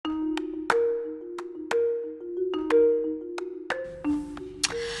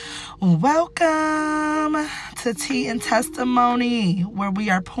Welcome to Tea and Testimony, where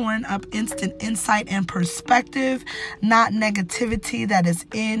we are pouring up instant insight and perspective, not negativity that is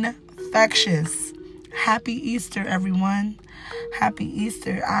infectious. Happy Easter, everyone. Happy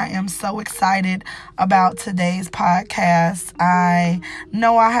Easter. I am so excited about today's podcast. I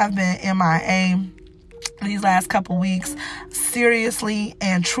know I have been MIA these last couple weeks, seriously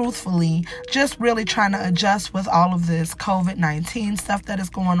and truthfully, just really trying to adjust with all of this COVID-19 stuff that is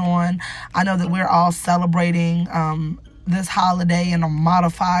going on. I know that we're all celebrating this holiday in a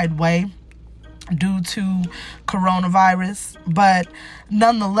modified way due to coronavirus, but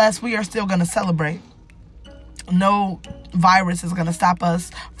nonetheless, we are still going to celebrate. No virus is going to stop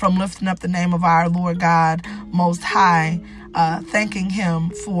us from lifting up the name of our Lord God Most High, thanking Him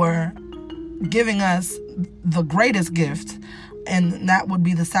for giving us the greatest gift, and that would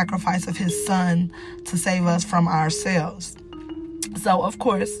be the sacrifice of His Son to save us from ourselves. So, of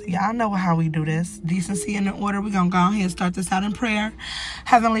course, y'all know how we do this. Decency and order. We're going to go ahead and start this out in prayer.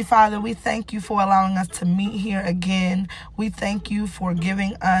 Heavenly Father, we thank you for allowing us to meet here again. We thank you for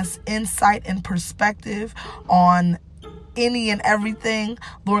giving us insight and perspective on any and everything.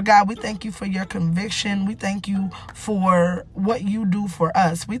 Lord God, we thank you for your conviction. We thank you for what you do for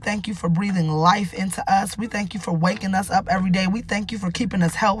us. We thank you for breathing life into us. We thank you for waking us up every day. We thank you for keeping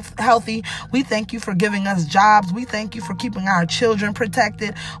us healthy. We thank you for giving us jobs. We thank you for keeping our children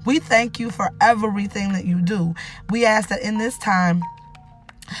protected. We thank you for everything that you do. We ask that in this time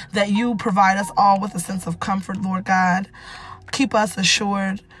that you provide us all with a sense of comfort, Lord God. Keep us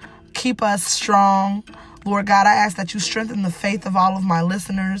assured. Keep us strong. Lord God, I ask that you strengthen the faith of all of my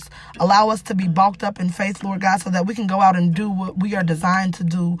listeners. Allow us to be bulked up in faith, Lord God, so that we can go out and do what we are designed to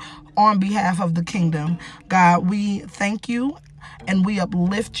do on behalf of the kingdom. God, we thank you and we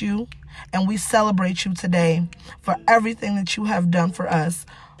uplift you and we celebrate you today for everything that you have done for us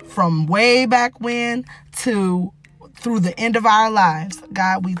from way back when to through the end of our lives.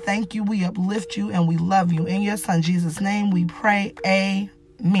 God, we thank you, we uplift you, and we love you. In your Son, Jesus' name, we pray.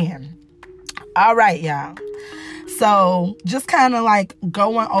 Amen. All right, y'all. So just kind of like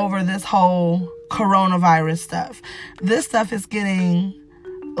going over this whole coronavirus stuff. This stuff is getting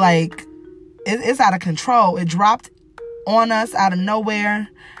like, it's out of control. It dropped on us out of nowhere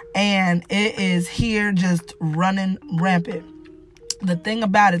and it is here just running rampant. The thing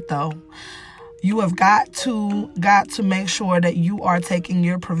about it though, you have got to make sure that you are taking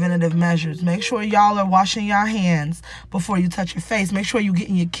your preventative measures. Make sure y'all are washing your hands before you touch your face. Make sure you're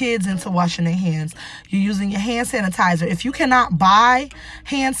getting your kids into washing their hands. You're using your hand sanitizer. If you cannot buy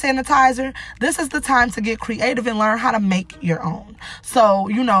hand sanitizer, this is the time to get creative and learn how to make your own. So,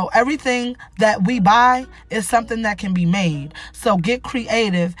 everything that we buy is something that can be made. So get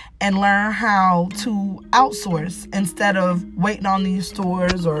creative and learn how to outsource instead of waiting on these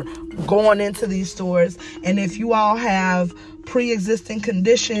stores or going into these stores. And if you all have pre-existing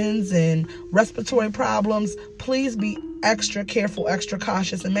conditions and respiratory problems, please be extra careful, extra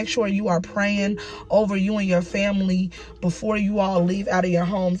cautious, and make sure you are praying over you and your family before you all leave out of your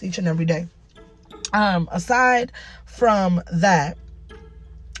homes each and every day. Aside from that,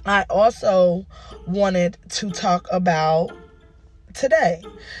 I also wanted to talk about today.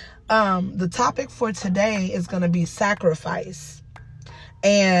 The topic for today is going to be sacrifice.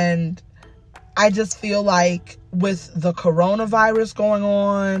 And I just feel like with the coronavirus going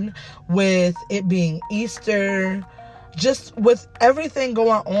on, with it being Easter, just with everything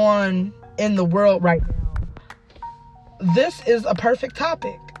going on in the world right now, this is a perfect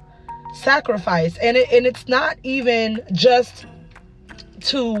topic. Sacrifice. And it's not even just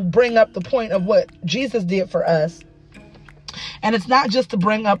to bring up the point of what Jesus did for us. And it's not just to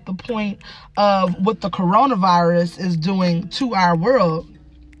bring up the point of what the coronavirus is doing to our world,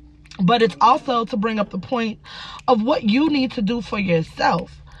 but it's also to bring up the point of what you need to do for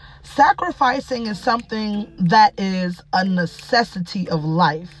yourself. Sacrificing is something that is a necessity of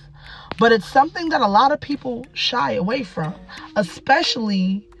life, but it's something that a lot of people shy away from,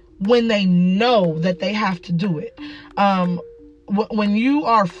 especially when they know that they have to do it. When you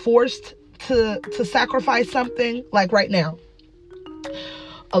are forced to sacrifice something, like right now,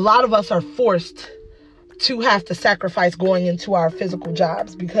 a lot of us are forced to have to sacrifice going into our physical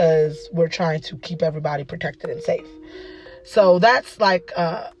jobs because we're trying to keep everybody protected and safe. So that's like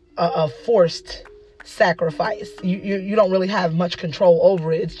a forced sacrifice. You don't really have much control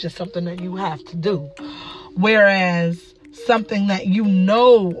over it. It's just something that you have to do. Whereas something that you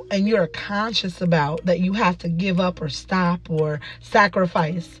know and you're conscious about that you have to give up or stop or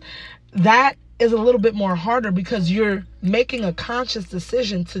sacrifice, that is a little bit more harder because you're making a conscious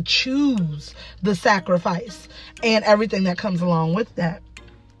decision to choose the sacrifice and everything that comes along with that.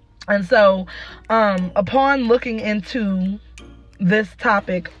 And so, upon looking into this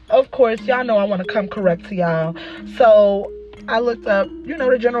topic, of course, y'all know I want to come correct to y'all. So I looked up,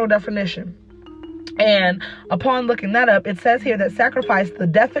 the general definition. And upon looking that up, it says here that the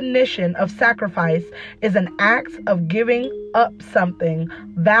definition of sacrifice is an act of giving up something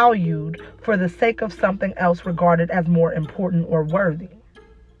valued for the sake of something else regarded as more important or worthy.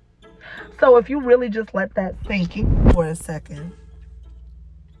 So if you really just let that sink in for a second,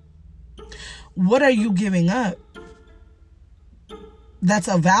 what are you giving up that's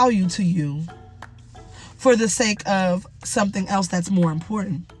of value to you for the sake of something else that's more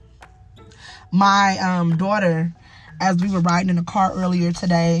important? My daughter, as we were riding in the car earlier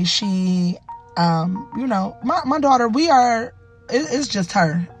today, she, my daughter, it's just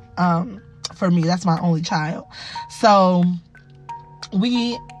her. For me, that's my only child. So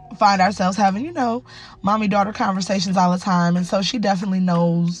we find ourselves having, mommy-daughter conversations all the time. And so she definitely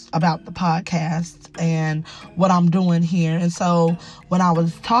knows about the podcast and what I'm doing here. And so when I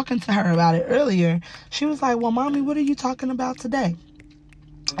was talking to her about it earlier, she was like, well, Mommy, what are you talking about today?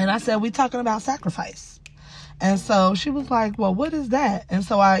 And I said, we're talking about sacrifice. And so she was like, well, what is that? And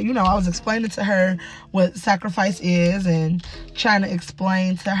so I was explaining to her what sacrifice is and trying to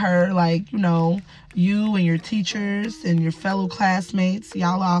explain to her, like, you and your teachers and your fellow classmates,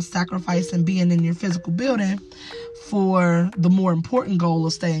 y'all all sacrificing being in your physical building for the more important goal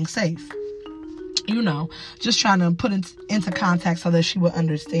of staying safe. Just trying to put it into context so that she would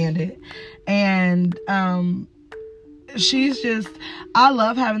understand it. And, I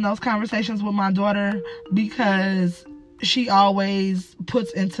love having those conversations with my daughter because she always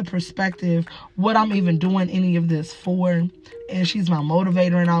puts into perspective what I'm even doing any of this for. And she's my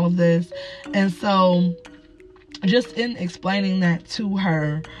motivator in all of this. And so just in explaining that to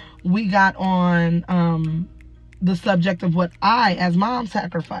her, we got on the subject of what I, as mom,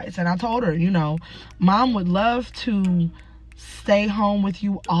 sacrifice. And I told her, Mom would love to stay home with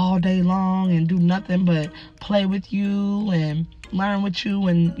you all day long and do nothing but play with you and learn with you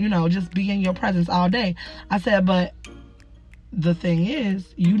and, just be in your presence all day. I said, but the thing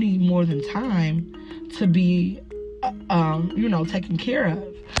is, you need more than time to be, taken care of.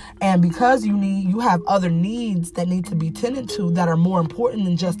 And because you have other needs that need to be tended to that are more important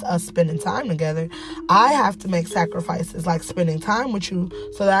than just us spending time together, I have to make sacrifices like spending time with you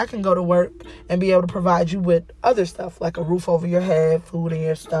so that I can go to work and be able to provide you with other stuff like a roof over your head, food in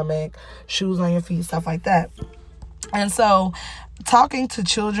your stomach, shoes on your feet, stuff like that. And so talking to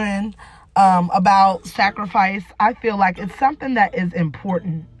children about sacrifice, I feel like it's something that is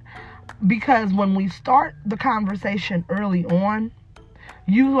important because when we start the conversation early on,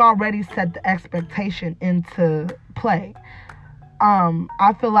 you already set the expectation into play.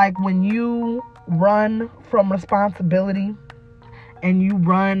 I feel like when you run from responsibility and you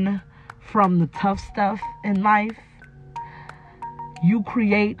run from the tough stuff in life, you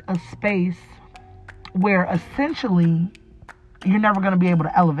create a space where essentially you're never going to be able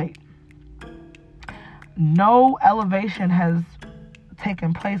to elevate. No elevation has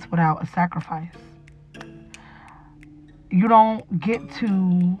taken place without a sacrifice. You don't get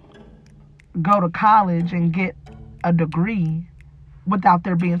to go to college and get a degree without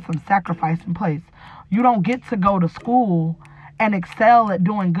there being some sacrifice in place. You don't get to go to school and excel at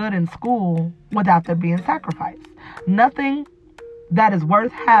doing good in school without there being sacrifice. Nothing that is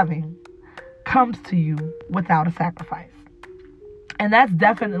worth having comes to you without a sacrifice. And that's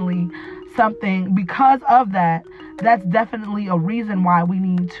definitely something, because of that, that's definitely a reason why we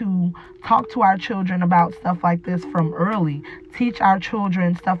need to talk to our children about stuff like this from early. Teach our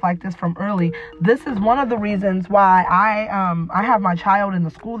children stuff like this from early. This is one of the reasons why I have my child in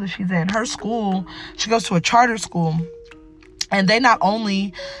the school that she's in. Her school, she goes to a charter school, and they not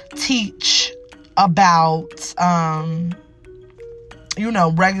only teach about,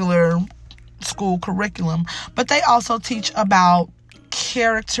 regular school curriculum, but they also teach about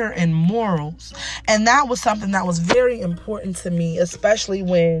character and morals. And that was something that was very important to me, especially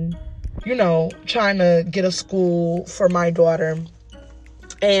when, trying to get a school for my daughter.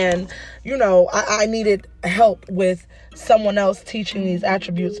 And, I needed help with someone else teaching these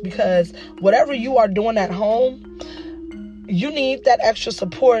attributes, because whatever you are doing at home, you need that extra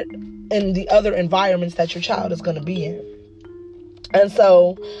support in the other environments that your child is going to be in. And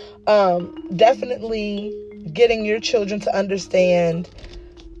so, definitely getting your children to understand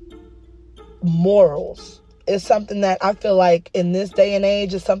morals is something that I feel like in this day and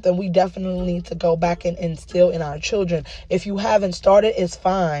age is something we definitely need to go back and instill in our children. If you haven't started, it's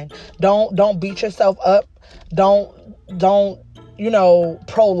fine. Don't beat yourself up. Don't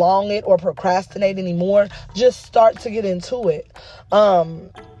prolong it or procrastinate anymore. Just start to get into it.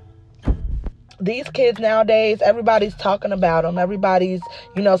 these kids nowadays, everybody's talking about them. Everybody's,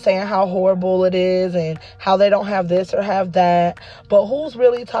 saying how horrible it is and how they don't have this or have that. But who's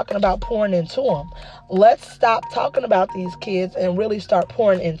really talking about pouring into them? Let's stop talking about these kids and really start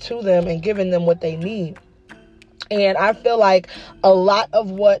pouring into them and giving them what they need. And I feel like a lot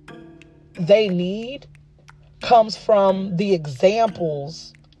of what they need comes from the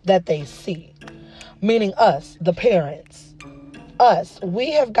examples that they see. Meaning us, the parents. Us,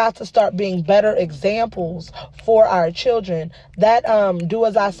 we have got to start being better examples for our children. That do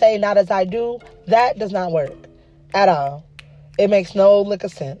as I say, not as I do, that does not work at all. It makes no lick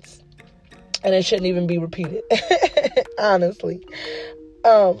of sense. And it shouldn't even be repeated, honestly.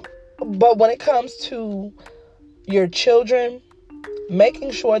 But when it comes to your children,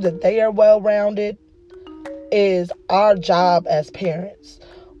 making sure that they are well-rounded is our job as parents.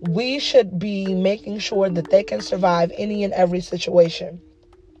 We should be making sure that they can survive any and every situation,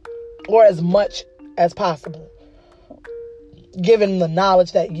 or as much as possible, given the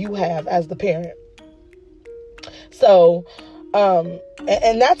knowledge that you have as the parent. So,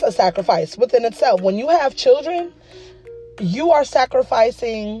 and that's a sacrifice within itself. When you have children, you are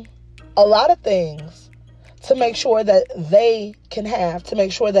sacrificing a lot of things to make sure that they can have, to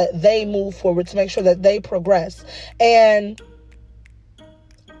make sure that they move forward, to make sure that they progress. And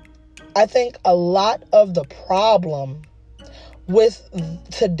I think a lot of the problem with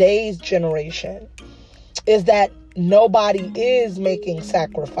today's generation is that nobody is making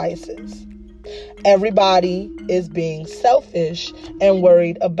sacrifices. Everybody is being selfish and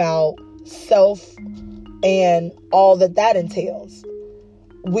worried about self and all that entails.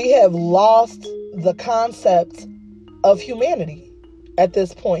 We have lost the concept of humanity at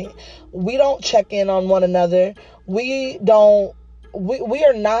this point. We don't check in on one another. We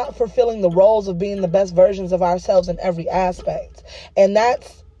are not fulfilling the roles of being the best versions of ourselves in every aspect. And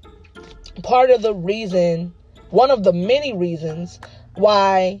that's part of the reason, one of the many reasons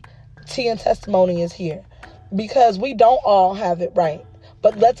why Tea and Testimony is here. Because we don't all have it right.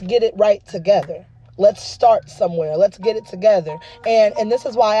 But let's get it right together. Let's start somewhere. Let's get it together. And this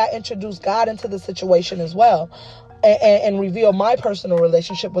is why I introduced God into the situation as well. And reveal my personal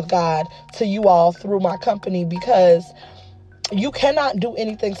relationship with God to you all through my company, because you cannot do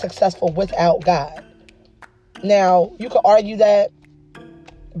anything successful without God. Now, you could argue that,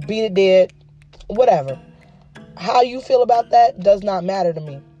 beat it dead, whatever. How you feel about that does not matter to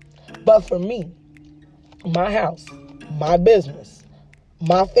me. But for me, my house, my business,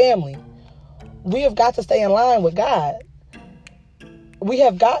 my family, we have got to stay in line with God. We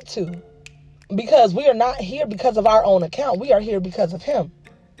have got to. Because we are not here because of our own account. We are here because of Him.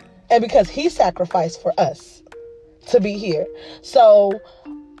 And because He sacrificed for us to be here. So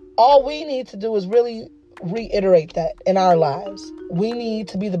all we need to do is really reiterate that in our lives. We need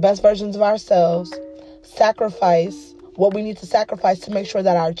to be the best versions of ourselves, sacrifice what we need to sacrifice to make sure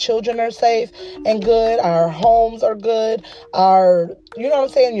that our children are safe and good, our homes are good,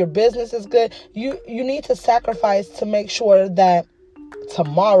 your business is good. You need to sacrifice to make sure that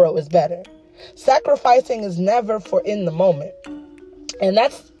tomorrow is better. Sacrificing is never for in the moment. And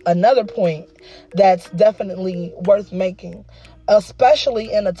that's another point that's definitely worth making,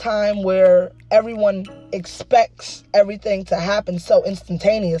 especially in a time where everyone expects everything to happen so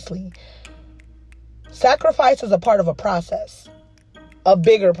instantaneously. Sacrifice is a part of a process, a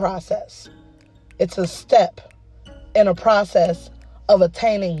bigger process. It's a step in a process of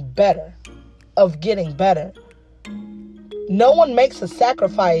attaining better, of getting better. No one makes a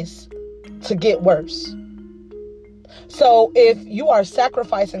sacrifice to get worse. So if you are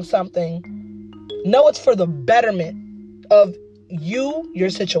sacrificing something, know it's for the betterment of you, your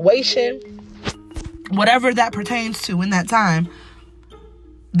situation, whatever that pertains to in that time.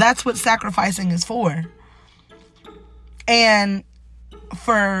 That's what sacrificing is for. And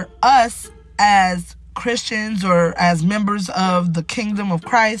for us as Christians or as members of the kingdom of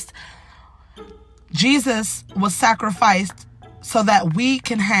Christ, Jesus was sacrificed so that we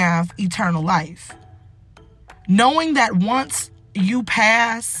can have eternal life. Knowing that once you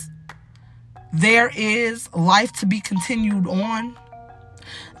pass, there is life to be continued on.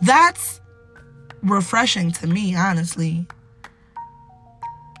 That's refreshing to me, honestly.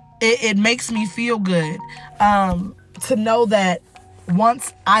 It makes me feel good to know that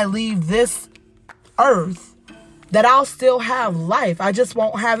once I leave this earth, that I'll still have life. I just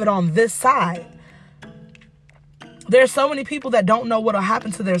won't have it on this side. There's so many people that don't know what will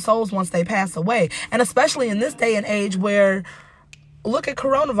happen to their souls once they pass away. And especially in this day and age where, look at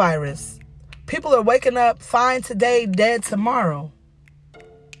coronavirus. People are waking up fine today, dead tomorrow.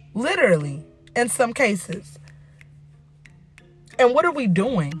 Literally, in some cases. And what are we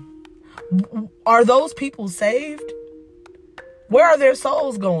doing? Are those people saved? Where are their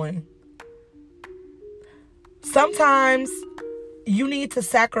souls going? Sometimes you need to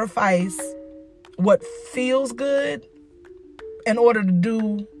sacrifice what feels good in order to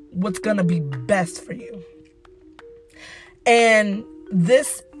do what's going to be best for you. And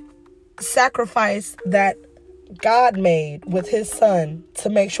this sacrifice that God made with his son to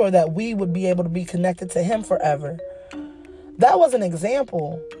make sure that we would be able to be connected to him forever, that was an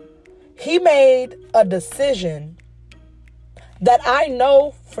example. He made a decision that I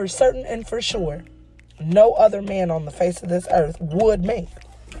know for certain and for sure no other man on the face of this earth would make.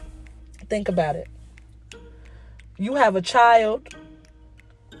 Think about it. You have a child,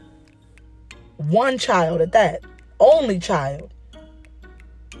 one child at that, only child.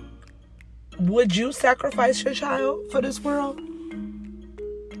 Would you sacrifice your child for this world?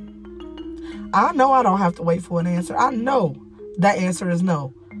 I know I don't have to wait for an answer. I know that answer is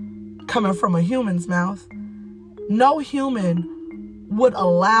no. Coming from a human's mouth, no human would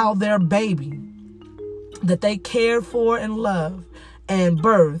allow their baby that they care for and love and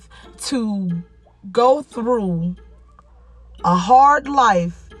birth to go through a hard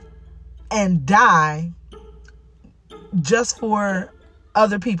life and die just for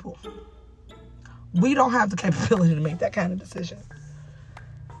other people. We don't have the capability to make that kind of decision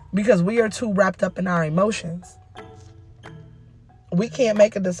because we are too wrapped up in our emotions. We can't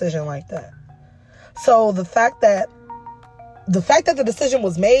make a decision like that. So the fact that the decision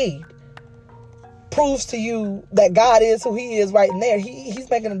was made proves to you that God is who he is right in there. He's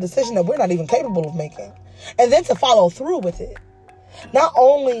making a decision that we're not even capable of making. And then to follow through with it. Not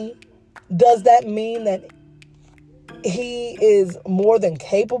only does that mean that he is more than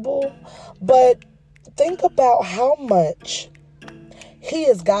capable, but think about how much he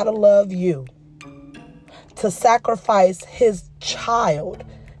has got to love you to sacrifice his child,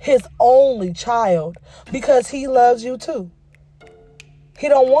 his only child, because he loves you too. He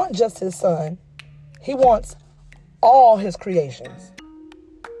don't want just his son. He wants all his creations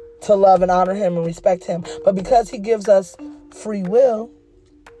to love and honor him and respect him. But because he gives us free will,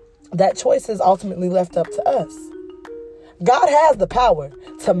 that choice is ultimately left up to us. God has the power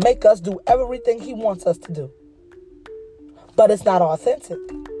to make us do everything he wants us to do. But it's not authentic.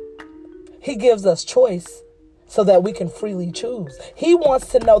 He gives us choice so that we can freely choose. He wants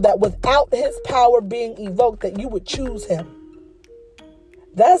to know that without his power being evoked, that you would choose him.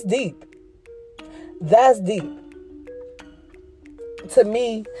 That's deep. That's deep. To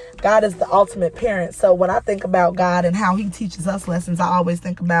me, God is the ultimate parent. So when I think about God and how he teaches us lessons, I always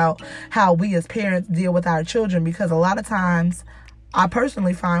think about how we as parents deal with our children. Because a lot of times, I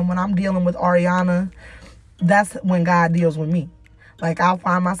personally find when I'm dealing with Ariana, that's when God deals with me. Like I'll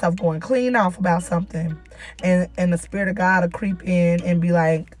find myself going clean off about something. And the Spirit of God will creep in and be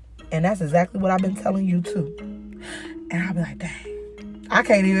like, and that's exactly what I've been telling you too. And I'll be like, dang. I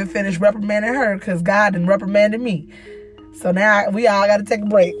can't even finish reprimanding her because God done reprimanded me. So now we all got to take a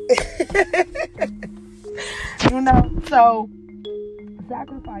break. So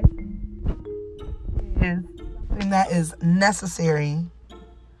sacrificing is something that is necessary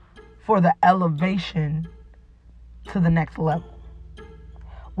for the elevation to the next level.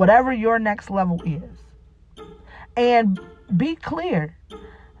 Whatever your next level is. And be clear,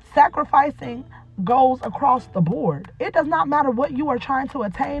 sacrificing goes across the board. It does not matter what you are trying to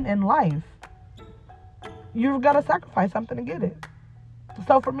attain in life. You've got to sacrifice something to get it.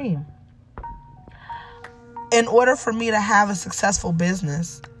 So for me, in order for me to have a successful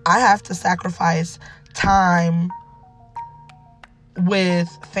business, I have to sacrifice time with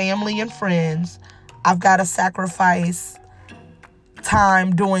family and friends. I've got to sacrifice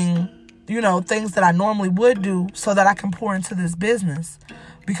time doing, things that I normally would do so that I can pour into this business.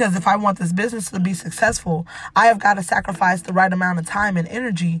 Because if I want this business to be successful, I have got to sacrifice the right amount of time and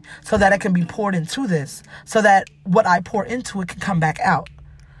energy so that it can be poured into this. So that what I pour into it can come back out.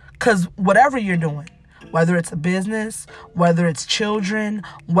 Because whatever you're doing, whether it's a business, whether it's children,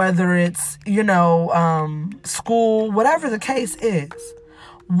 whether it's, school, whatever the case is,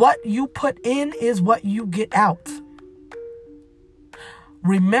 what you put in is what you get out.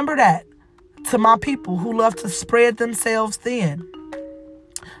 Remember that. To my people who love to spread themselves thin.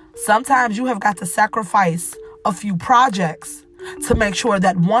 Sometimes you have got to sacrifice a few projects to make sure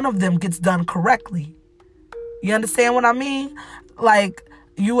that one of them gets done correctly. You understand what I mean? Like,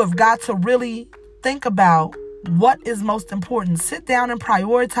 you have got to really think about what is most important. Sit down and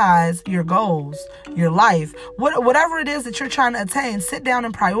prioritize your goals, your life. Whatever it is that you're trying to attain, sit down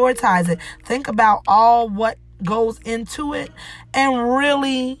and prioritize it. Think about all what goes into it and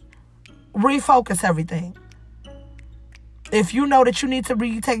really refocus everything. If you know that you need to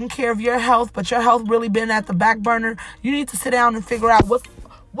be taking care of your health, but your health really been at the back burner, you need to sit down and figure out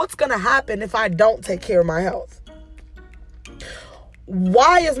what's going to happen if I don't take care of my health.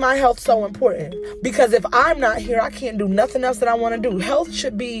 Why is my health so important? Because if I'm not here, I can't do nothing else that I want to do. Health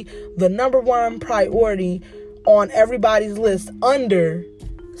should be the number one priority on everybody's list under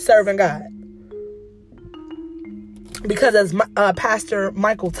serving God. Because as Pastor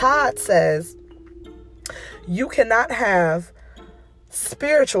Michael Todd says, you cannot have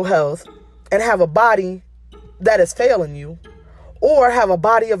spiritual health and have a body that is failing you, or have a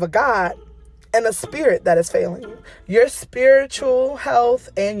body of a God and a spirit that is failing you. Your spiritual health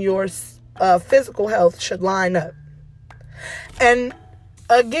and your physical health should line up. And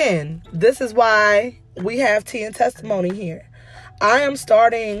again, this is why we have tea and testimony here. I am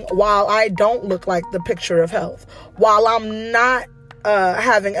starting, while I don't look like the picture of health, while I'm not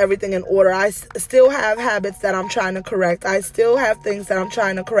having everything in order, I still have habits that I'm trying to correct. I still have things that I'm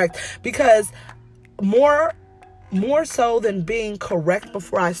trying to correct, because more so than being correct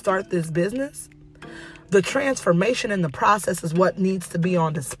before I start this business, the transformation in the process is what needs to be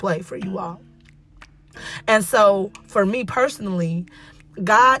on display for you all. And so for me personally,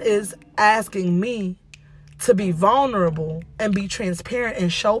 God is asking me to be vulnerable and be transparent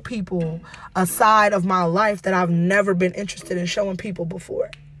and show people a side of my life that I've never been interested in showing people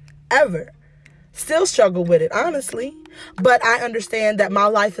before, ever. Still struggle with it, honestly. But I understand that my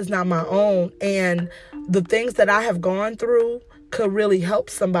life is not my own, and the things that I have gone through could really help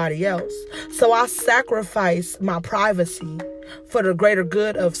somebody else. So I sacrifice my privacy for the greater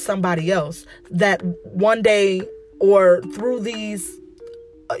good of somebody else, that one day, or through these,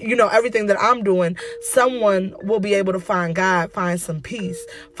 everything that I'm doing, someone will be able to find God, find some peace,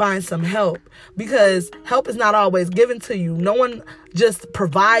 find some help, because help is not always given to you. No one just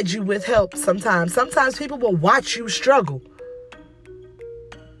provides you with help sometimes. Sometimes people will watch you struggle.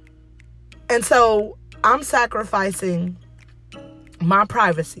 And so I'm sacrificing my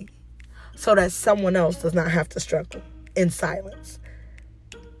privacy so that someone else does not have to struggle in silence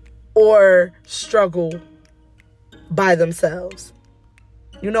or struggle by themselves.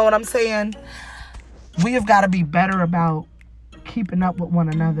 You know what I'm saying? We have got to be better about keeping up with one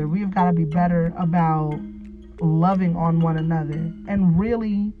another. We have got to be better about loving on one another and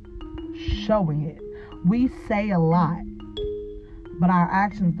really showing it. We say a lot, but our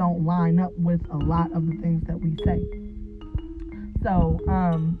actions don't line up with a lot of the things that we say. So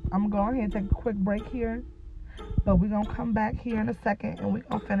I'm going to go ahead and take a quick break here, but we're going to come back here in a second and we're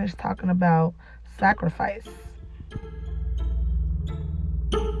going to finish talking about sacrifice.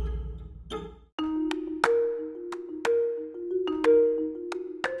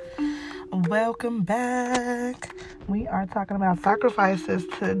 Welcome back. We are talking about sacrifices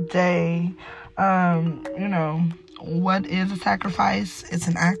today. What is a sacrifice? It's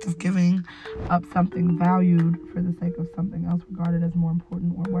an act of giving up something valued for the sake of something else regarded as more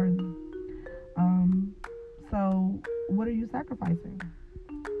important or worthy. So what are you sacrificing?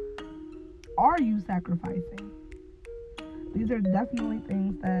 Are you sacrificing? These are definitely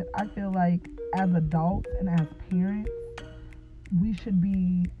things that I feel like as adults and as parents, we should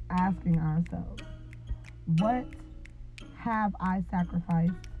be asking ourselves, what have I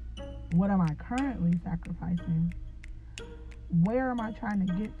sacrificed? What am I currently sacrificing? Where am I trying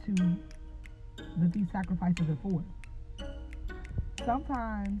to get to that these sacrifices are for?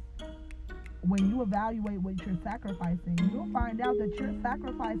 Sometimes when you evaluate what you're sacrificing, you'll find out that you're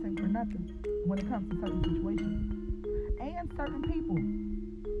sacrificing for nothing when it comes to certain situations and certain people.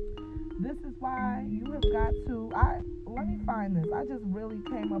 This is why you have got to, let me find this. I just really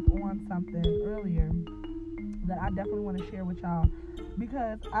came up on something earlier that I definitely want to share with y'all,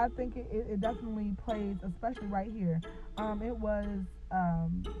 because I think it definitely plays, especially right here. It was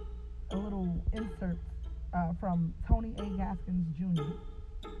a little insert from Tony A. Gaskins Jr.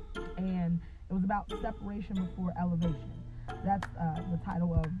 And it was about separation before elevation. That's the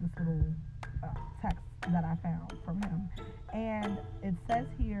title of this little text that I found from him. And it says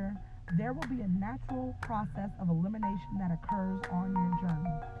here, there will be a natural process of elimination that occurs on your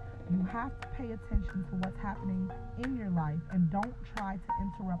journey. You have to pay attention to what's happening in your life and don't try to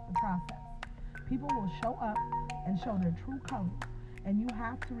interrupt the process. People will show up and show their true colors, and you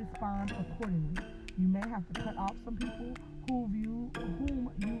have to respond accordingly. You may have to cut off some people whom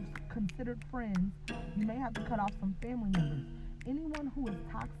you've considered friends. You may have to cut off some family members. Anyone who is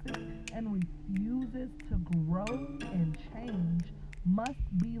toxic and refuses to grow and change must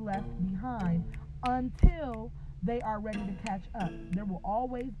be left behind until they are ready to catch up. There will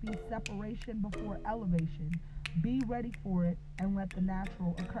always be separation before elevation. Be ready for it and let the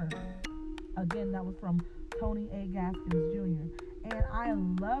natural occur. Again, that was from Tony A. Gaskins Jr. And I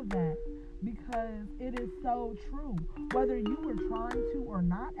love that because it is so true. Whether you were trying to or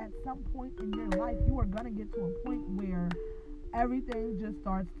not, at some point in your life, you are going to get to a point where everything just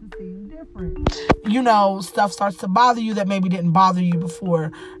starts to seem different. You know, stuff starts to bother you that maybe didn't bother you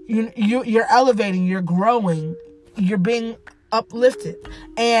before. You're elevating, you're growing, you're being uplifted.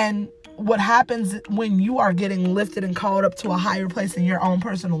 And what happens when you are getting lifted and called up to a higher place in your own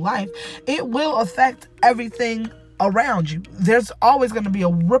personal life, it will affect everything around you. There's always going to be a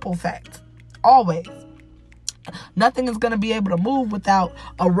ripple effect. Always. Nothing is going to be able to move without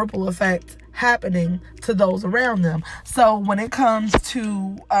a ripple effect happening to those around them. So when it comes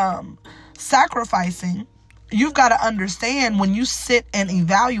to sacrificing, you've got to understand when you sit and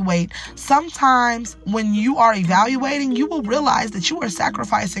evaluate, sometimes when you are evaluating, you will realize that you are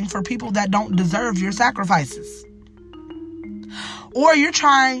sacrificing for people that don't deserve your sacrifices. Or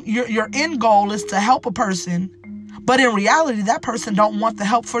your end goal is to help a person, but in reality, that person don't want the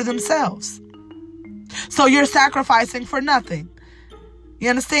help for themselves. So you're sacrificing for nothing. You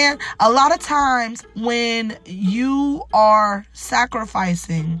understand? A lot of times when you are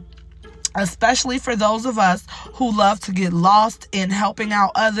sacrificing, especially for those of us who love to get lost in helping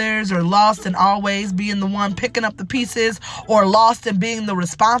out others, or lost in always being the one picking up the pieces, or lost in being the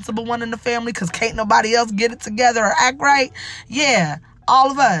responsible one in the family because can't nobody else get it together or act right. Yeah, all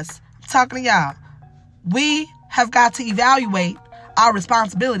of us, I'm talking to y'all. We have got to evaluate our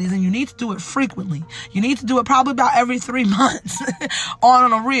responsibilities, and you need to do it frequently. You need to do it probably about every 3 months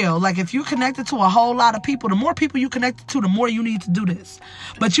on a reel. Like if you connected to a whole lot of people, the more people you connected to, the more you need to do this.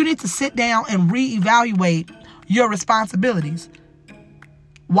 But you need to sit down and reevaluate your responsibilities.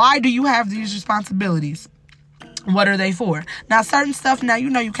 Why do you have these responsibilities? What are they for? Now, certain stuff now,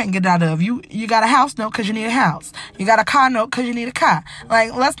 you can't get out of. You got a house note because you need a house. You got a car note because you need a car.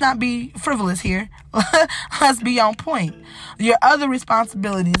 Like, let's not be frivolous here. Let's be on point. Your other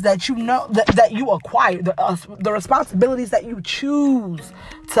responsibilities that you know, that you acquire, the responsibilities that you choose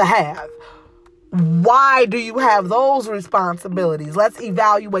to have. Why do you have those responsibilities? Let's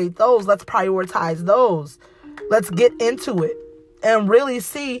evaluate those. Let's prioritize those. Let's get into it and really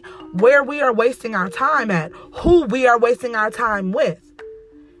see where we are wasting our time at, who we are wasting our time with.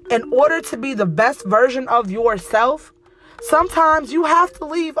 In order to be the best version of yourself, sometimes you have to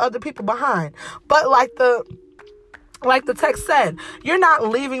leave other people behind. But like the text said, you're not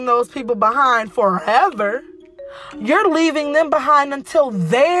leaving those people behind forever. You're leaving them behind until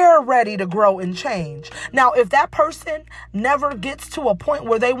they're ready to grow and change. Now, if that person never gets to a point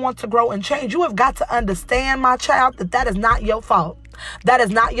where they want to grow and change, you have got to understand, my child, that is not your fault. That is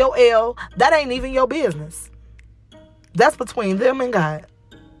not your L. That ain't even your business. That's between them and God.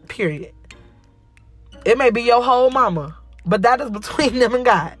 Period. It may be your whole mama, but that is between them and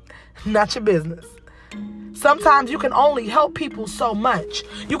God. Not your business. Sometimes you can only help people so much.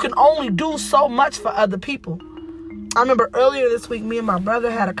 You can only do so much for other people. I remember earlier this week, me and my brother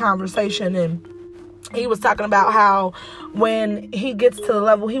had a conversation, and he was talking about how when he gets to the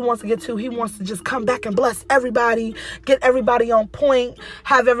level he wants to get to, he wants to just come back and bless everybody, get everybody on point,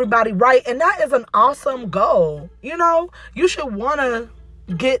 have everybody right. And that is an awesome goal. You know, you should want to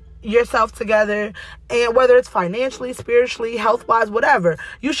get yourself together, and whether it's financially, spiritually, health-wise, whatever,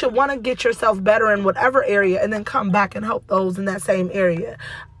 you should want to get yourself better in whatever area and then come back and help those in that same area.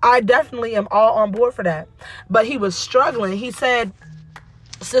 I definitely am all on board for that. But he was struggling. He said,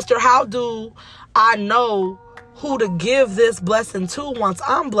 "Sister, how do I know who to give this blessing to once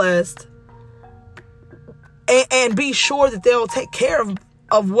I'm blessed and be sure that they'll take care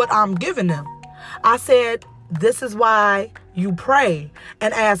of what I'm giving them?" I said, this is why you pray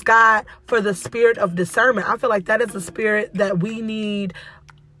and ask God for the spirit of discernment. I feel like that is a spirit that we need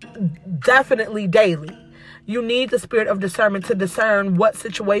definitely daily. You need the spirit of discernment to discern what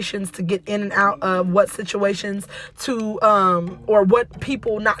situations to get in and out of, what situations to, or what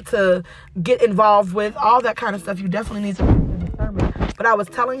people not to get involved with, all that kind of stuff. You definitely need some discernment. But I was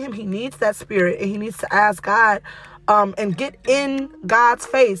telling him he needs that spirit, and he needs to ask God, and get in God's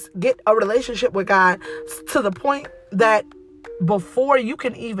face, get a relationship with God to the point that before you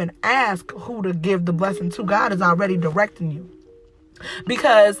can even ask who to give the blessing to, God is already directing you.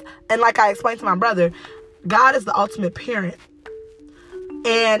 Because, and like I explained to my brother, God is the ultimate parent.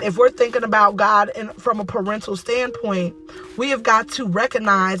 And if we're thinking about God from a parental standpoint, we have got to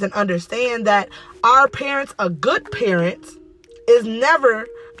recognize and understand that our parents, a good parent, is never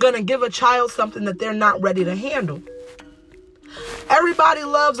going to give a child something that they're not ready to handle. Everybody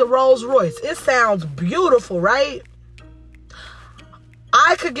loves a Rolls Royce. It sounds beautiful, right?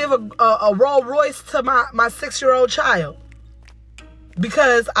 I could give a Rolls Royce to my 6-year-old child.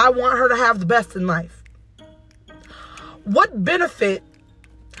 because I want her to have the best in life. What benefit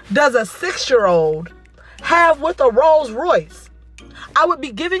does a 6-year-old have with a Rolls Royce? I would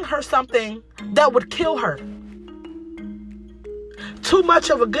be giving her something that would kill her. Too much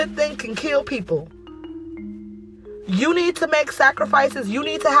of a good thing can kill people. You need to make sacrifices. You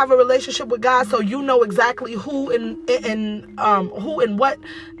need to have a relationship with God so you know exactly who and what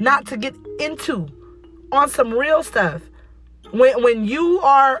not to get into on some real stuff. When you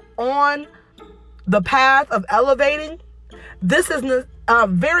are on the path of elevating, this is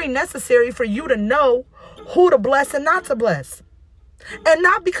very necessary for you to know who to bless and not to bless. And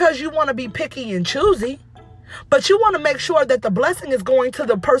not because you want to be picky and choosy, but you want to make sure that the blessing is going to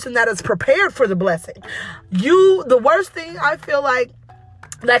the person that is prepared for the blessing. The worst thing I feel like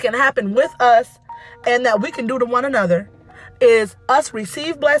that can happen with us and that we can do to one another is us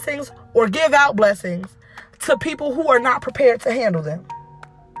receive blessings or give out blessings to people who are not prepared to handle them.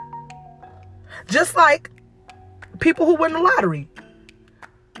 Just like people who win the lottery.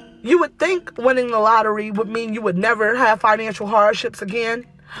 You would think winning the lottery would mean you would never have financial hardships again.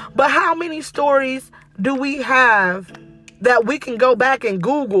 But how many stories do we have that we can go back and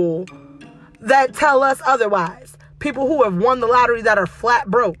Google that tell us otherwise? People who have won the lottery that are flat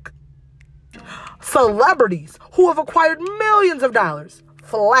broke. Celebrities who have acquired millions of dollars,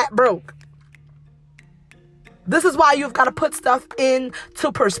 flat broke. This is why you've got to put stuff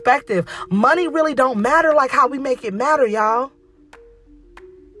into perspective. Money really don't matter like how we make it matter, y'all.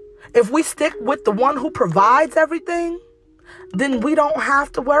 If we stick with the one who provides everything, then we don't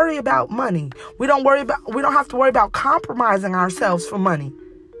have to worry about money. We don't have to worry about compromising ourselves for money.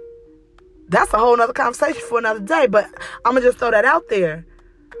 That's a whole nother conversation for another day, but I'm going to just throw that out there.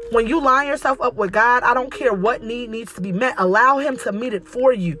 When you line yourself up with God, I don't care what need needs to be met. Allow him to meet it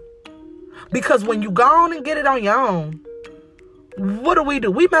for you. Because when you go on and get it on your own, what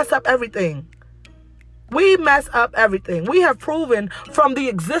do? We mess up everything. We mess up everything. We have proven from the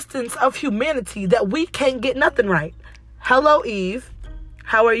existence of humanity that we can't get nothing right. Hello, Eve.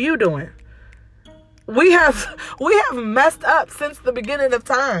 How are you doing? We have messed up since the beginning of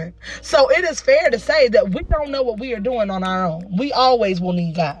time. So it is fair to say that we don't know what we are doing on our own. We always will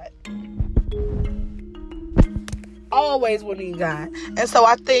need God. Always will need God. And so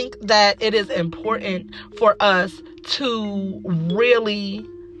I think that it is important for us to really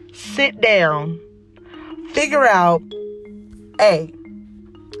sit down, figure out, A,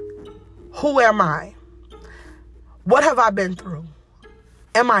 who am I? What have I been through?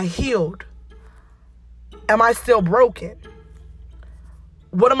 Am I healed? Am I still broken?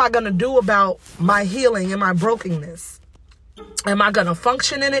 What am I going to do about my healing and my brokenness? Am I going to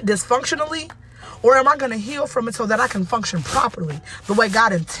function in it dysfunctionally? Or am I going to heal from it so that I can function properly the way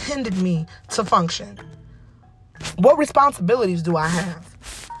God intended me to function? What responsibilities do I have?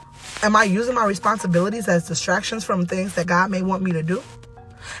 Am I using my responsibilities as distractions from things that God may want me to do?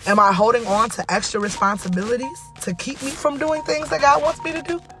 Am I holding on to extra responsibilities to keep me from doing things that God wants me to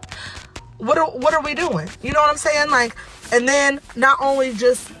do? What are we doing? You know what I'm saying? Like, and then not only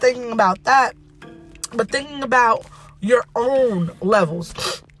just thinking about that, but thinking about your own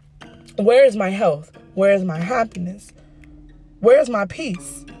levels. Where is my health? Where is my happiness? Where is my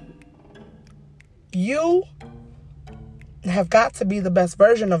peace? You have got to be the best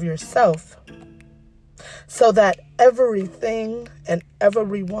version of yourself so that everything and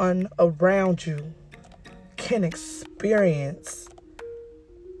everyone around you can experience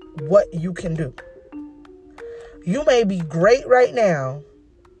what you can do. You may be great right now,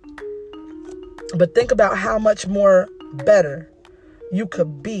 but think about how much more better you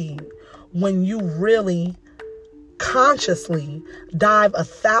could be when you really consciously dive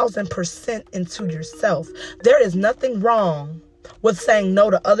 1,000% into yourself. There is nothing wrong with saying no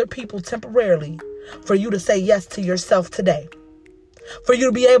to other people temporarily for you to say yes to yourself today. For you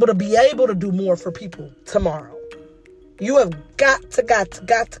to be able to do more for people tomorrow. You have got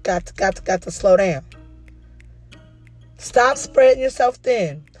to slow down. Stop spreading yourself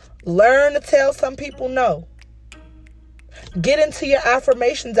thin. Learn to tell some people no. Get into your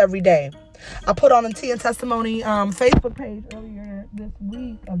affirmations every day. I put on the Tea and Testimony Facebook page earlier this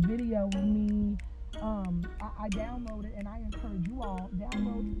week a video with me. I downloaded, and I encourage you all,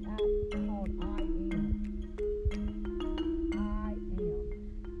 download an app called I Am. I Am.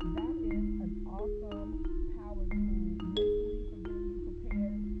 That is an awesome power tool mentally for getting you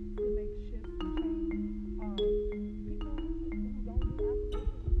prepared to make shifts and change. People who don't do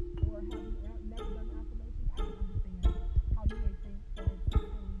affirmations or have never done affirmations, I can understand how you may think that it's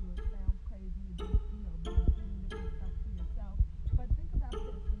silly or it sounds crazy to be, repeating different stuff to yourself. But think about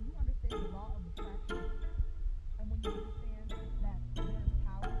this: when you understand the law of attraction, and when you understand that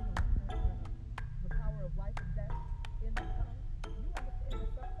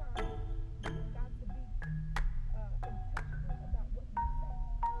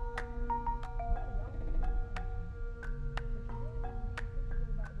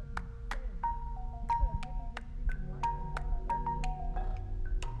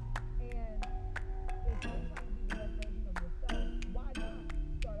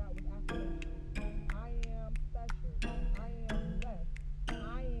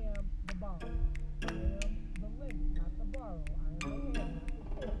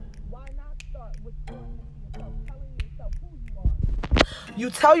You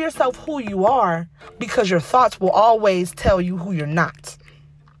tell yourself who you are because your thoughts will always tell you who you're not.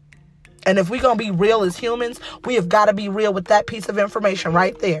 And if we're going to be real as humans, we have got to be real with that piece of information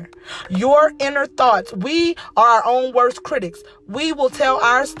right there. Your inner thoughts. We are our own worst critics. We will tell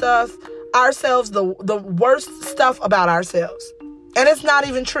ourselves the worst stuff about ourselves. And it's not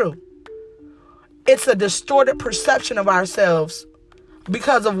even true. It's a distorted perception of ourselves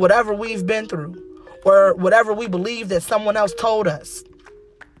because of whatever we've been through or whatever we believe that someone else told us.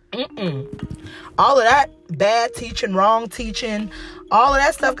 All of that bad teaching, wrong teaching, all of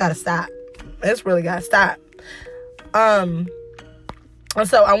that stuff got to stop. It's really got to stop. And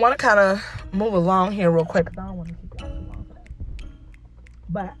so I want to kind of move along here real quick, because I don't want to keep y'all too long today.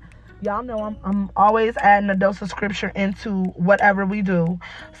 But y'all know I'm always adding a dose of scripture into whatever we do.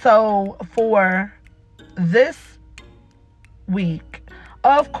 So for this week,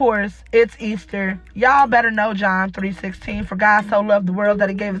 of course, it's Easter. Y'all better know John 3:16. For God so loved the world that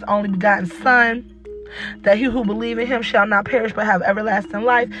he gave his only begotten son, that he who believe in him shall not perish but have everlasting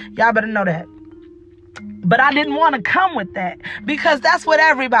life. Y'all better know that. But I didn't want to come with that because that's what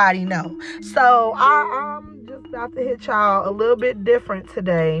everybody know. So I'm just about to hit y'all a little bit different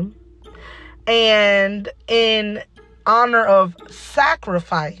today. And in honor of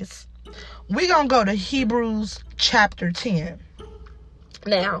sacrifice, we're going to go to Hebrews chapter 10.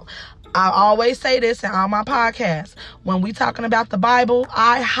 Now, I always say this in all my podcasts. When we talking about the Bible,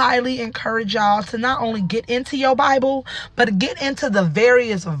 I highly encourage y'all to not only get into your Bible, but get into the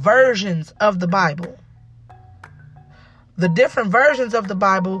various versions of the Bible. The different versions of the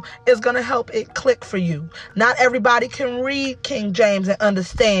Bible is going to help it click for you. Not everybody can read King James and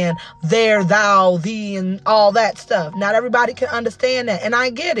understand there, thou, thee, and all that stuff. Not everybody can understand that. And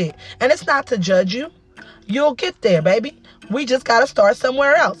I get it. And it's not to judge you. You'll get there, baby. We just got to start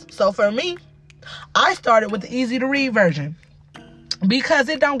somewhere else. So for me, I started with the easy to read version because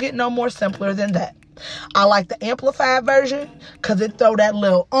it don't get no more simpler than that. I like the amplified version because it throw that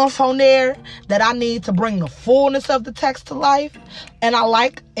little oomph on there that I need to bring the fullness of the text to life. And I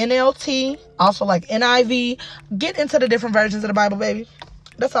like NLT, also like NIV. Get into the different versions of the Bible, baby.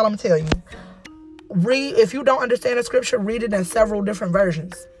 That's all I'm gonna tell you. If you don't understand the scripture, read it in several different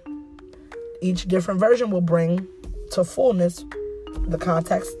versions. Each different version will bring to fullness the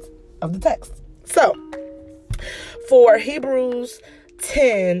context of the text. So, for Hebrews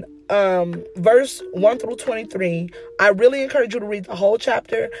 10, verse 1 through 23, I really encourage you to read the whole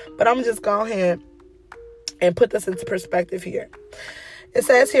chapter, but I'm just going ahead and put this into perspective here. It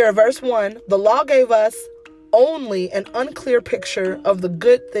says here, verse 1, the law gave us only an unclear picture of the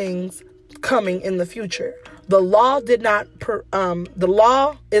good things coming in the future. The law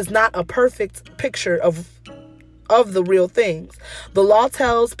is not a perfect picture of the real things. The law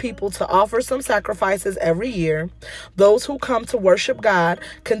tells people to offer some sacrifices every year. Those who come to worship God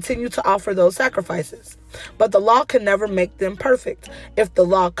continue to offer those sacrifices. But the law can never make them perfect. If the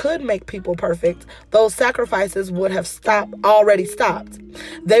law could make people perfect, those sacrifices would have already stopped.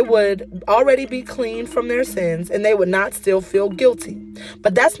 They would already be clean from their sins, and they would not still feel guilty.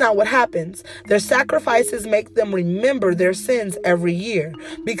 But that's not what happens. Their sacrifices make them remember their sins every year,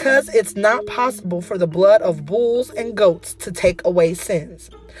 because it's not possible for the blood of bulls and goats to take away sins.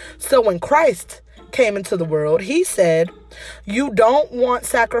 So when Christ came into the world, he said, "You don't want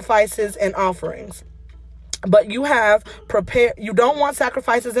sacrifices and offerings, but you don't want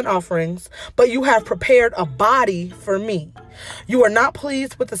sacrifices and offerings, but you have prepared a body for me. You are not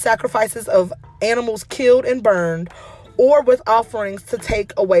pleased with the sacrifices of animals killed and burned, or with offerings to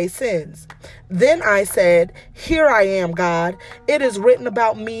take away sins. Then I said, here I am, God. It is written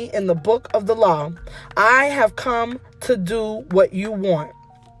about me in the book of the law. I have come to do what you want."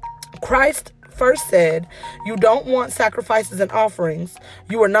 Christ first said, you don't want sacrifices and offerings.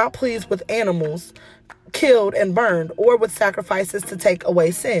 You are not pleased with animals killed and burned, or with sacrifices to take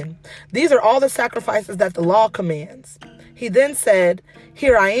away sin. These are all the sacrifices that the law commands. He then said,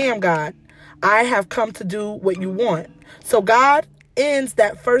 here I am, God. I have come to do what you want. So God ends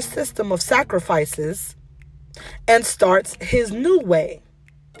that first system of sacrifices and starts his new way.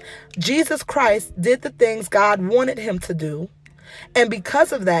 Jesus Christ did the things God wanted him to do. And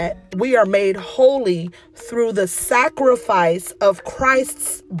because of that, we are made holy through the sacrifice of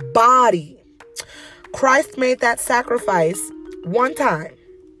Christ's body. Christ made that sacrifice one time,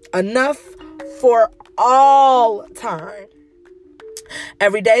 enough for all time.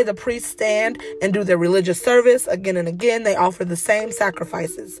 Every day the priests stand and do their religious service. Again and again, they offer the same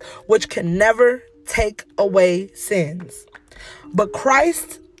sacrifices, which can never take away sins. But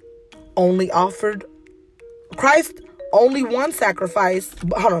Christ only one sacrifice.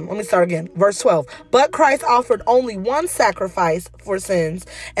 Hold on, let me start again. Verse 12. But Christ offered only one sacrifice for sins,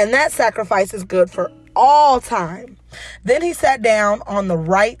 and that sacrifice is good for all time. Then he sat down on the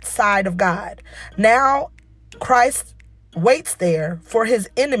right side of God. Now Christ waits there for his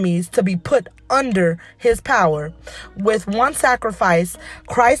enemies to be put under his power. With one sacrifice,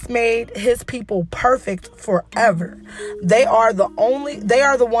 Christ made his people perfect forever. They are the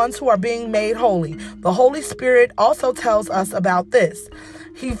ones who are being made holy. The Holy Spirit also tells us about this.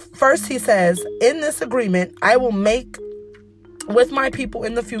 He says, in this agreement, I will make with my people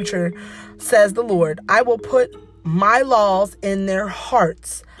in the future, says the Lord. I will put my laws in their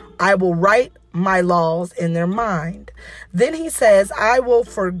hearts. I will write my laws in their mind. Then he says, I will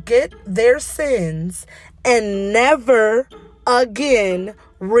forget their sins and never again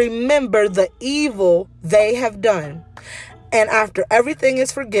remember the evil they have done. And after everything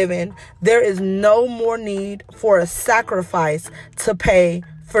is forgiven, there is no more need for a sacrifice to pay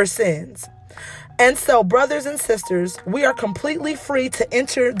for sins. And so, brothers and sisters, we are completely free to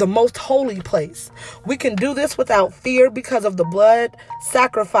enter the most holy place. We can do this without fear because of the blood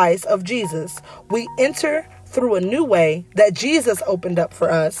sacrifice of Jesus. We enter through a new way that Jesus opened up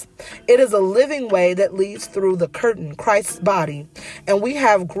for us. It is a living way that leads through the curtain, Christ's body. And we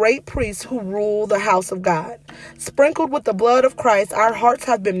have great priests who rule the house of God. Sprinkled with the blood of Christ, our hearts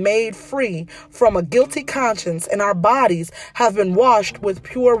have been made free from a guilty conscience, and our bodies have been washed with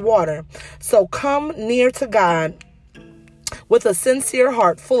pure water. So come near to God with a sincere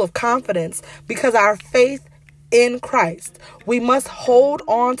heart full of confidence, because our faith in Christ. We must hold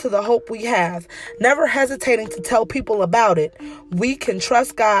on to the hope we have, never hesitating to tell people about it. We can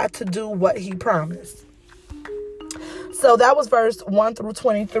trust God to do what he promised. So that was verse 1 through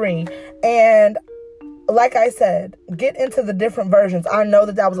 23. And like I said, get into the different versions. I know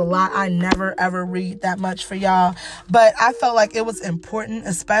that was a lot. I never, ever read that much for y'all. But I felt like it was important,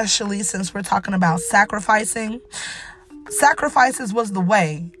 especially since we're talking about sacrificing. Sacrifices was the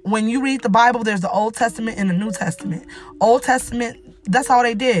way. When you read the Bible, there's the Old Testament and the New Testament. Old Testament, that's all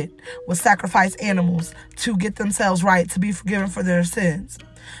they did was sacrifice animals to get themselves right, to be forgiven for their sins.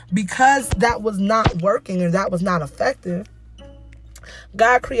 Because that was not working or that was not effective,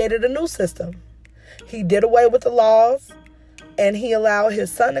 God created a new system. He did away with the laws, and he allowed his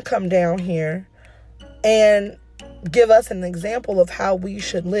son to come down here and give us an example of how we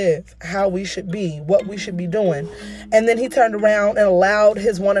should live, how we should be, what we should be doing. And then he turned around and allowed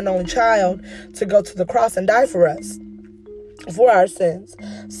his one and only child to go to the cross and die for us, for our sins.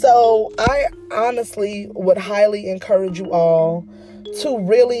 So I honestly would highly encourage you all to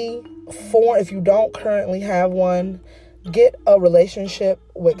really if you don't currently have one, get a relationship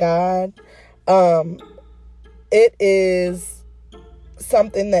with God. It is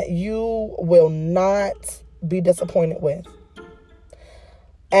something that you will not be disappointed with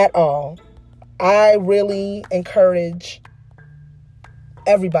at all. I really encourage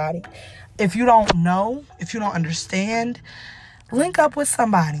everybody. If you don't know, if you don't understand, link up with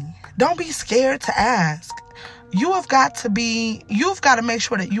somebody. Don't be scared to ask. You've got to make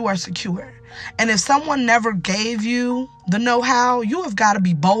sure that you are secure. And if someone never gave you the know-how, you have got to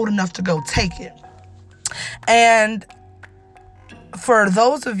be bold enough to go take it. And for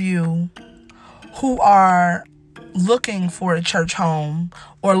those of you who are looking for a church home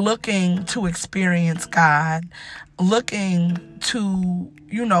or looking to experience God, looking to,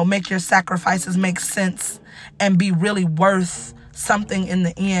 make your sacrifices make sense and be really worth something in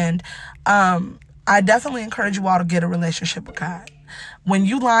the end, I definitely encourage you all to get a relationship with God. When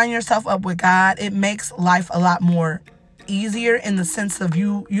you line yourself up with God, it makes life a lot more easier in the sense of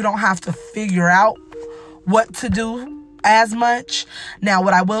you don't have to figure out what to do as much. Now,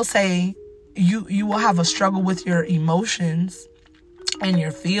 what I will say, you will have a struggle with your emotions and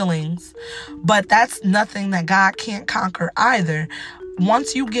your feelings, but that's nothing that God can't conquer either.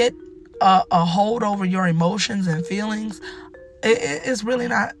 Once you get a hold over your emotions and feelings, it's really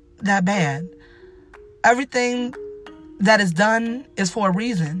not that bad. Everything that is done is for a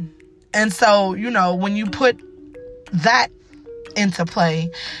reason. And so, when you put that into play,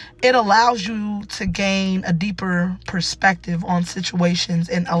 it allows you to gain a deeper perspective on situations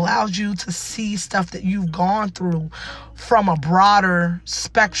and allows you to see stuff that you've gone through from a broader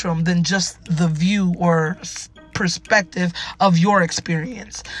spectrum than just the view or perspective of your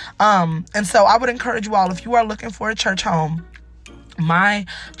experience. And so I would encourage you all, if you are looking for a church home, my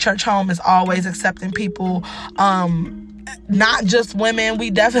church home is always accepting people, not just women. We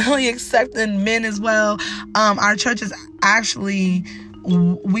definitely accepting men as well. Our church is actually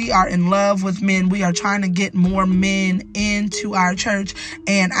We are in love with men. We are trying to get more men into our church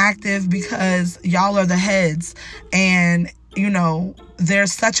and active because y'all are the heads. And, you know,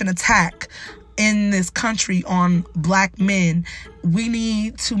 there's such an attack in this country on black men. We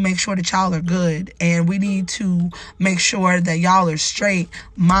need to make sure that y'all are good, and we need to make sure that y'all are straight,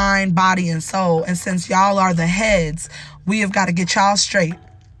 mind, body, and soul. And since y'all are the heads, we have got to get y'all straight.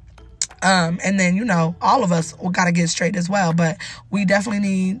 And then, you know, all of us got to get straight as well. But we definitely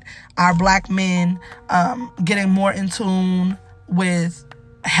need our black men getting more in tune with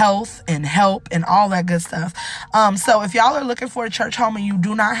health and help and all that good stuff. So if y'all are looking for a church home and you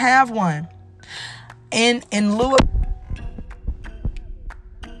do not have one, in lieu of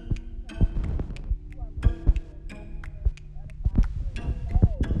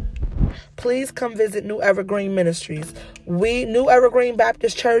please come visit New Evergreen Ministries. New Evergreen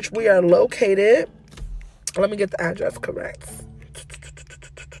Baptist Church, we are located, let me get the address correct.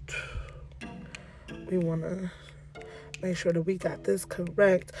 We want to make sure that we got this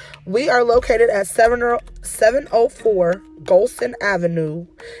correct. We are located at 704 Golson Avenue,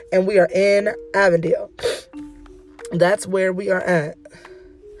 and we are in Avondale. That's where we are at.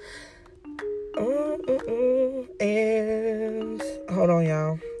 And hold on,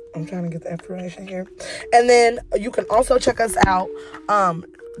 y'all. I'm trying to get the information here. And then you can also check us out.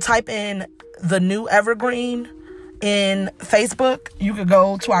 Type in the New Evergreen in Facebook. You could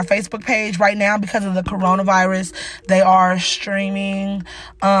go to our Facebook page right now. Because of the coronavirus, they are streaming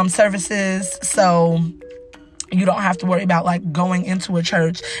services, so you don't have to worry about like going into a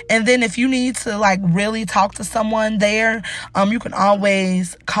church. And then if you need to like really talk to someone there, you can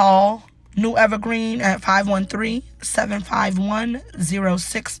always call New Evergreen at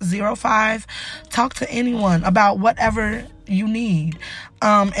 513-751-0605. Talk to anyone about whatever you need.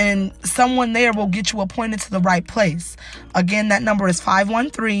 And someone there will get you appointed to the right place. Again, that number is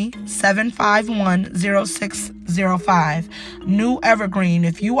 513-751-0605. New Evergreen.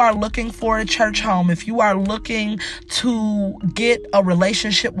 If you are looking for a church home, if you are looking to get a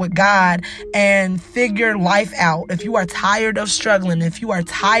relationship with God and figure life out, if you are tired of struggling, if you are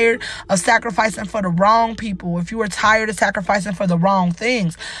tired of sacrificing for the wrong people, if you are tired of sacrificing for the wrong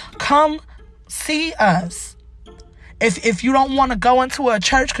things, come see us. If you don't want to go into a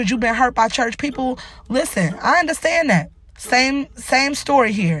church because you've been hurt by church people, listen, I understand that. Same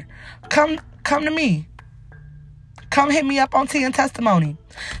story here. Come to me. Come hit me up on Tea and Testimony.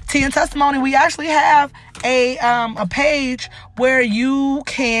 Tea and Testimony, we actually have a page where you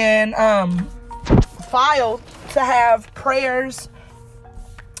can file to have prayers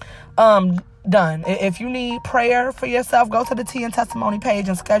done. If you need prayer for yourself, go to the Tea and Testimony page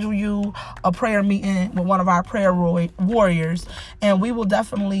and schedule you a prayer meeting with one of our prayer warriors, and we will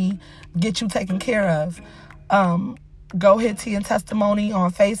definitely get you taken care of. Go hit Tea and Testimony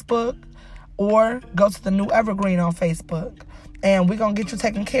on Facebook, or go to the New Evergreen on Facebook, and we're going to get you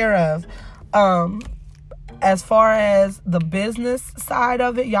taken care of. As far as the business side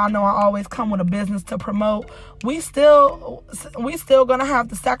of it, y'all know I always come with a business to promote. We still gonna have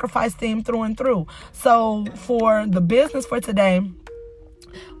the sacrifice theme through and through. So for the business for today,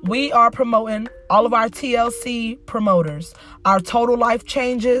 we are promoting all of our TLC promoters, our Total Life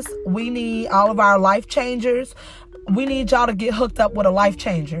Changes. We need all of our life changers. We need y'all to get hooked up with a life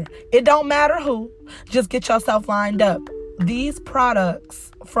changer. It don't matter who, just get yourself lined up. These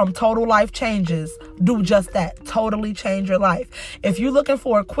products from Total Life Changes do just that, totally change your life. If you're looking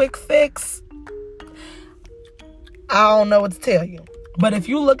for a quick fix, I don't know what to tell you. But if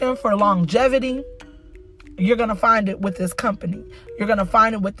you're looking for longevity, you're going to find it with this company. You're going to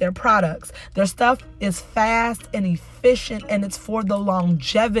find it with their products. Their stuff is fast and efficient, and it's for the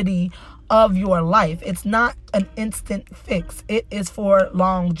longevity of your life. It's not an instant fix. It is for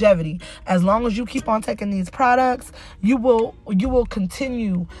longevity. As long as you keep on taking these products, you will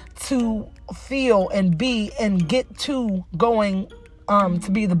continue to feel and be and get to going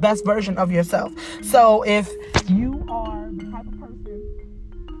to be the best version of yourself. So if you are the type of person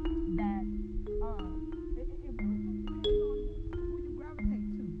that it really depends on who you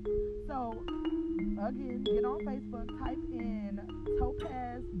gravitate to. So again, get on Facebook, type in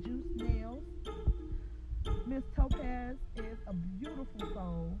Topaz Juice Nails. Miss Topaz is a beautiful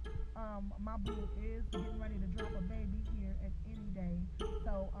soul. My boo is getting ready to drop a baby here at any day.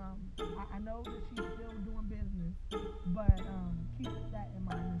 So I know that she's still doing business, but keep that in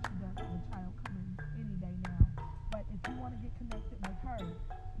mind when she does have a child coming any day now. But if you want to get connected with her,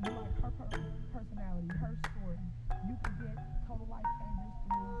 you like her personality, her story, you can get Total Life Changes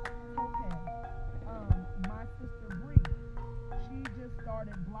through Topaz. My sister Bree, she just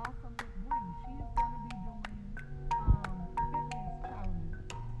started Blossom with Bree. She is going to be doing fitness challenges.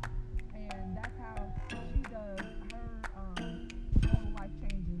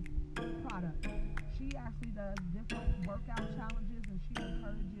 does different workout challenges, and she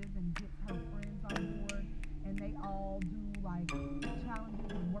encourages and gets her friends on board, and they all do like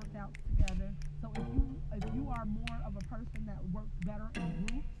challenges and workouts together. So if you are more of a person that works better in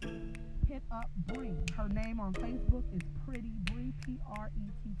groups, hit up Bree. Her name on Facebook is Pretty Bree, PrettyBrie.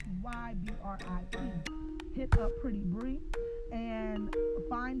 Hit up Pretty Bree and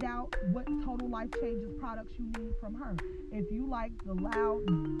find out what Total Life Changes products you need from her. If you like the loud,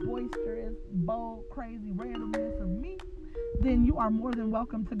 boisterous, bold, crazy randomness of me, then you are more than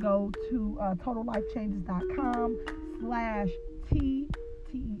welcome to go to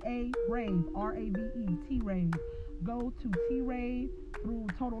TotalLifeChanges.com/TEA Rave, RAVE, T-Rave. Go to T-Rave through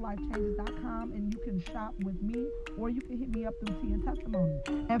TotalLifeChanges.com and you can shop with me, or you can hit me up through Tea and Testimony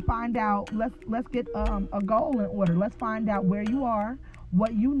and find out. Let's get a goal in order. Let's find out where you are,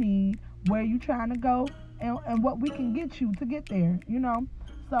 what you need, where you trying to go, and what we can get you to get there.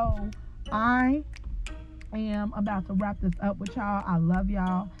 So I am about to wrap this up with y'all. I love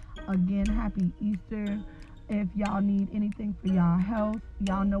y'all. Again, happy Easter. If y'all need anything for y'all health,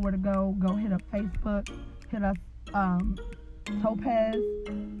 y'all know where to go. Go hit up Facebook. Hit us Topaz,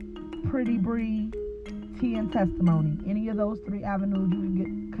 Pretty Bree, Tea and Testimony. Any of those 3 avenues, you can get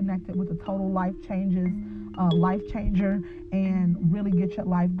connected with the Total Life Changes life changer and really get your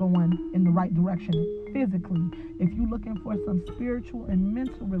life going in the right direction physically. If you're looking for some spiritual and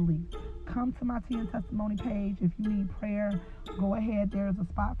mental relief, come to my Tea and Testimony page. If you need prayer, go ahead. There's a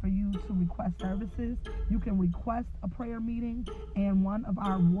spot for you to request services. You can request a prayer meeting, and one of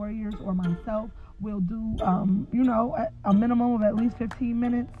our warriors or myself will do, a minimum of at least 15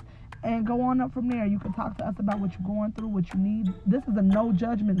 minutes and go on up from there. You can talk to us about what you're going through, what you need. This is a no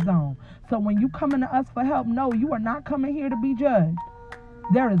judgment zone. So when you come to us for help, no, you are not coming here to be judged.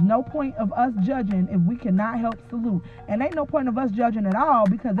 There is no point of us judging if we cannot help salute. And ain't no point of us judging at all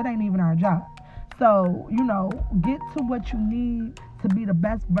because it ain't even our job. So, get to what you need to be the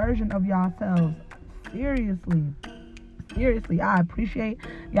best version of yourselves. Seriously, I appreciate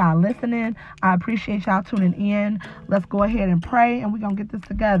y'all listening. I appreciate y'all tuning in. Let's go ahead and pray, and we're going to get this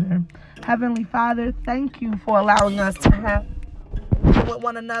together. Heavenly Father, thank you for allowing us to have with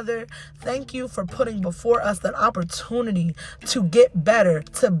one another. Thank you for putting before us an opportunity to get better,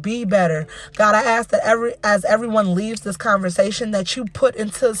 to be better. God, I ask that as everyone leaves this conversation, that you put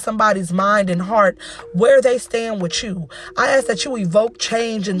into somebody's mind and heart where they stand with you. I ask that you evoke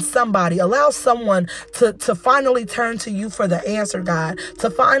change in somebody. Allow someone to finally turn to you for the answer, God, to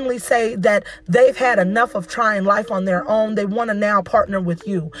finally say that they've had enough of trying life on their own. They want to now partner with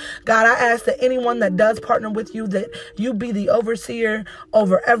you. God, I ask that anyone that does partner with you, that you be the overseer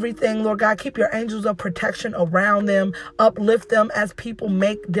over everything. Lord God, keep your angels of protection around them. Uplift them as people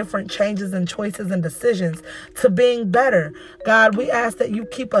make different changes and choices and decisions to being better. God, we ask that you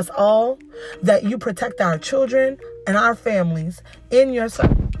keep us all, that you protect our children and our families in your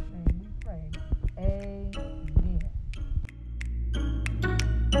son.